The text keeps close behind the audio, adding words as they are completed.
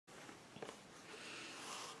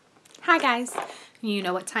Hi guys, you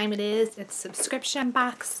know what time it is. It's subscription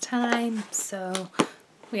box time. So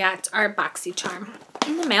we got our Boxy Charm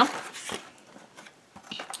in the mail.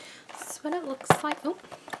 This is what it looks like. Oh,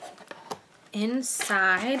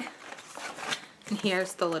 inside. And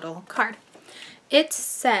here's the little card. It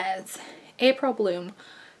says, April Bloom.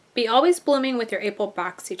 Be always blooming with your April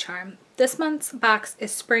Boxy Charm. This month's box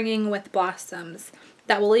is springing with blossoms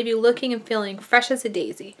that will leave you looking and feeling fresh as a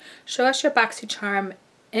daisy. Show us your Boxy Charm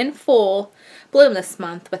in full bloom this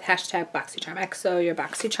month with hashtag BoxyCharm. XO your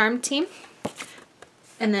Boxy Charm team.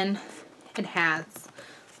 And then it has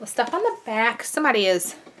the stuff on the back. Somebody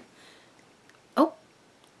is, oh,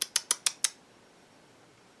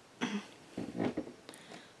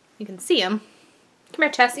 you can see him. Come here,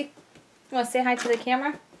 Chessie. You want to say hi to the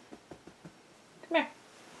camera? Come here.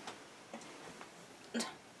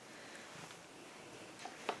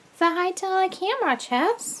 Say hi to the camera,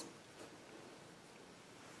 Chess.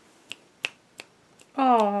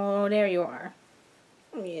 Oh, there you are.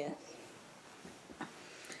 Yes.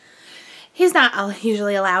 He's not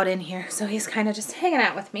usually allowed in here, so he's kind of just hanging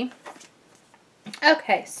out with me.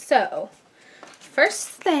 Okay, so first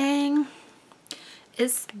thing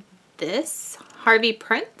is this Harvey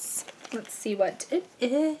prints. Let's see what it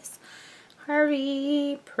is.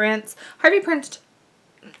 Harvey prints. Harvey prints.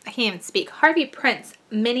 I can't even speak. Harvey prints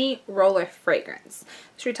mini roller fragrance.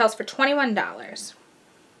 This retails for $21.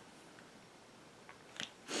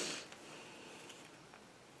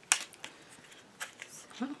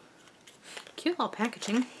 Cute little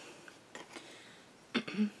packaging.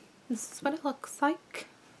 This is what it looks like.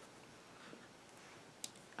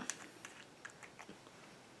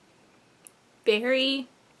 Very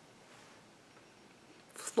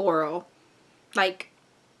floral, like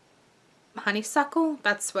honeysuckle.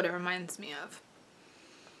 That's what it reminds me of.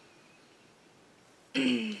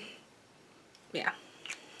 Yeah,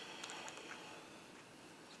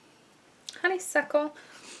 honeysuckle.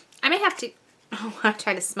 I may have to. Oh, I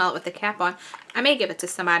tried to smell it with the cap on. I may give it to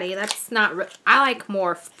somebody. That's not. I like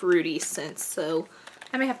more fruity scents, so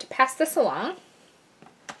I may have to pass this along.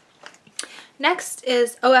 Next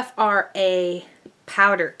is OFRA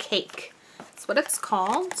powder cake. That's what it's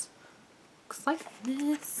called. Looks like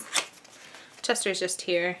this. Chester's just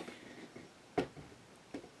here.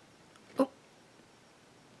 Oh.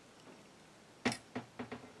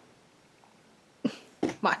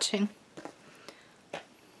 Watching.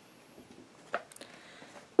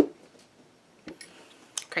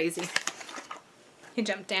 Crazy. He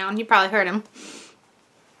jumped down. You probably heard him.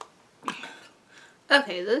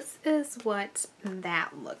 Okay, this is what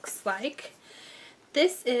that looks like.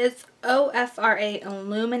 This is OFRA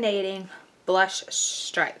Illuminating Blush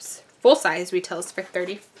Stripes. Full size retails for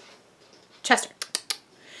 $30. Chester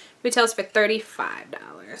retails for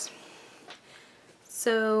 $35.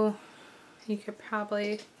 So you could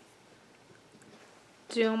probably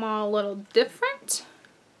do them all a little different.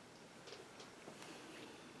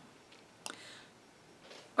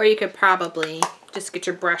 Or you could probably just get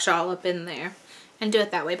your brush all up in there and do it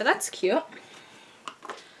that way, but that's cute.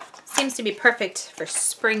 Seems to be perfect for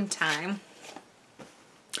springtime.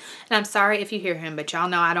 And I'm sorry if you hear him, but y'all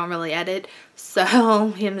know I don't really edit, so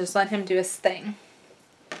I'm just letting him do his thing.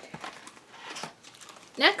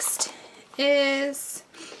 Next is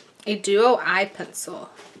a duo eye pencil.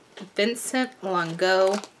 Vicent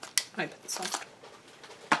Longo eye pencil.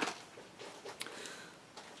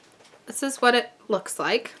 This is what it looks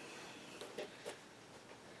like.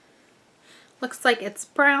 Looks like it's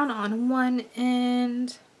brown on one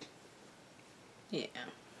end. Yeah.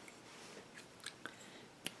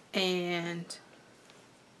 And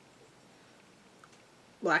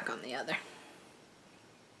black on the other.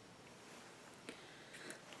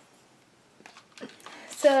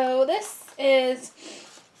 So this is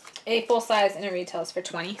a full size and it retails for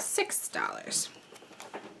 $26.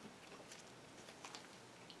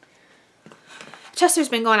 Chester's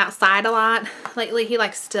been going outside a lot lately. He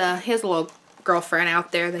has a little girlfriend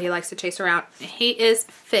out there that he likes to chase around. He is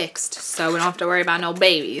fixed, so we don't have to worry about no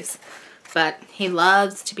babies. But he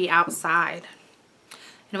loves to be outside.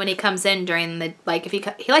 And when he comes in during the, like, if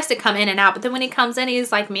he likes to come in and out, but then when he comes in,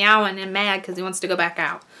 he's like meowing and mad because he wants to go back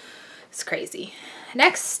out. It's crazy.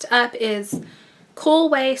 Next up is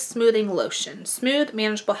Coolway Smoothing Lotion. Smooth,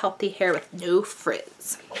 manageable, healthy hair with no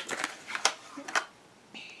frizz.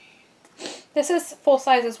 This is full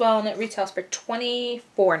size as well, and it retails for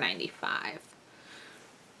 $24.95.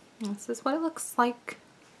 This is what it looks like.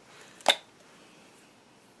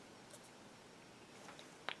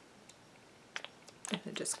 Is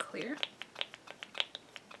it just clear?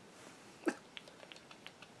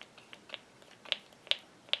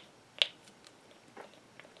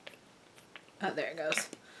 Oh, there it goes.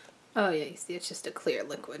 Oh yeah, you see it's just a clear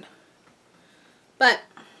liquid. But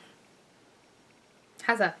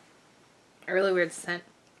has a really weird scent.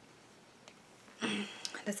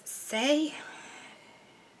 Does it say?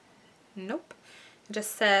 Nope. It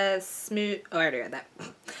just says smooth. Oh, I already read that.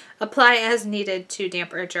 Apply as needed to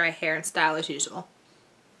damp or dry hair and style as usual.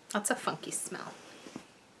 That's a funky smell.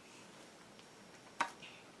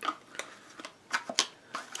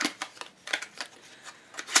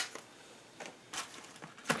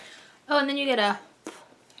 Oh, and then you get a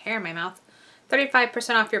hair in my mouth.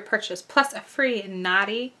 35% off your purchase plus a free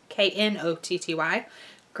Knotty, Knotty,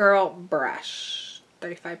 girl brush.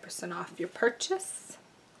 35% off your purchase.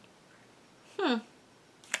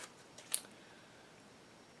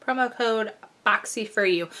 Promo code Boxy for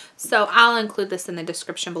you. So I'll include this in the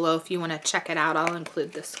description below if you want to check it out. I'll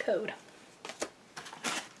include this code.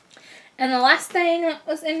 And the last thing that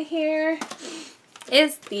was in here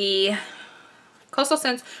is the Coastal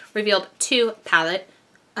Scents Revealed 2 palette,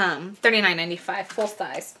 $39.95 full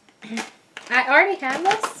size. I already have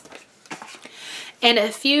this, and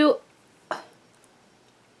if you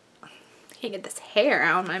can't get this hair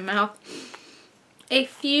out of my mouth, a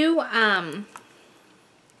few let's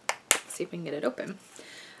see if we can get it open.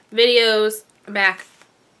 Videos back,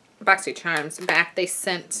 Boxy Charms back, they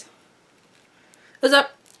sent. It was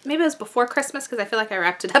up. Maybe it was before Christmas because I feel like I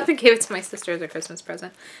wrapped it up and gave it to my sister as a Christmas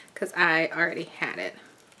present because I already had it.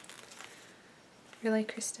 Really,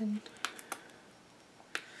 Kristen?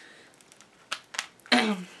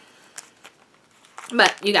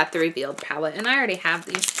 But you got the Revealed palette, and I already have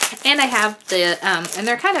these. And I have the, and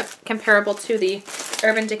they're kind of comparable to the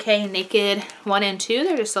Urban Decay Naked 1 and 2.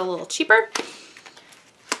 They're just a little cheaper.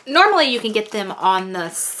 Normally you can get them on the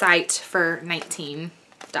site for $19.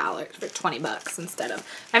 For 20 bucks instead of,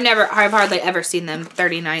 I've hardly ever seen them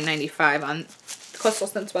 $39.95 on the Coastal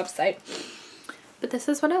Scents website. But this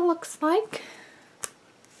is what it looks like.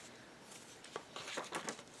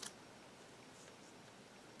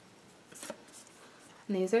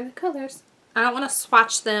 And these are the colors. I don't want to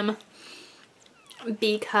swatch them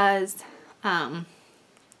because I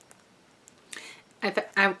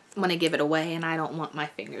want to give it away, and I don't want my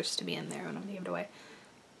fingers to be in there when I'm giving it away.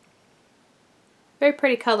 Very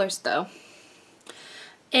pretty colors though.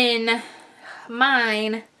 In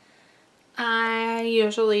mine, I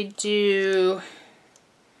usually do,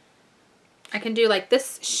 I can do like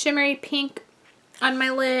this shimmery pink on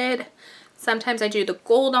my lid. Sometimes I do the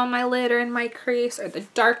gold on my lid or in my crease, or the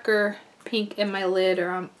darker pink in my lid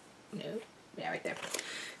or on, no, yeah, right there,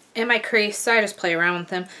 in my crease. So I just play around with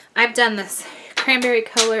them. I've done this cranberry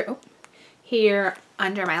color here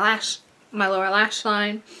under my lower lash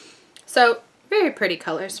line. So very pretty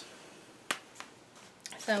colors.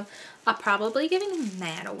 So I'll probably be giving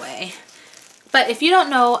that away. But if you don't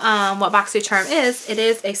know what Boxy Charm is, it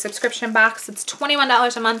is a subscription box. It's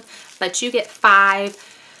 $21 a month, but you get 5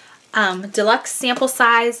 deluxe sample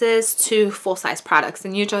sizes to full-size products,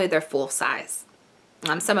 and usually they're full size.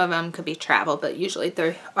 Some of them could be travel, but usually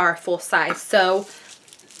they are full size. So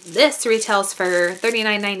this retails for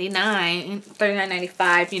 $39.99,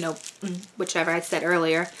 $39.95, you know, whichever I said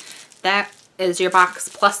earlier. That is your box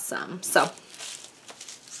plus some. So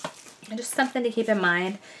just something to keep in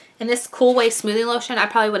mind. And this Coolway smoothing lotion, I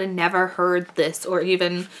probably would have never heard this or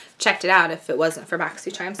even checked it out if it wasn't for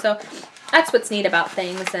Boxy Charm. So that's what's neat about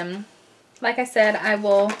things. And like I said, I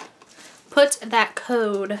will put that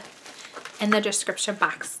code in the description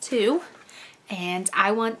box too. And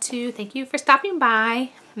I want to thank you for stopping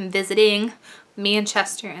by and visiting me in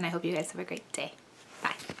Chester, and I hope you guys have a great day.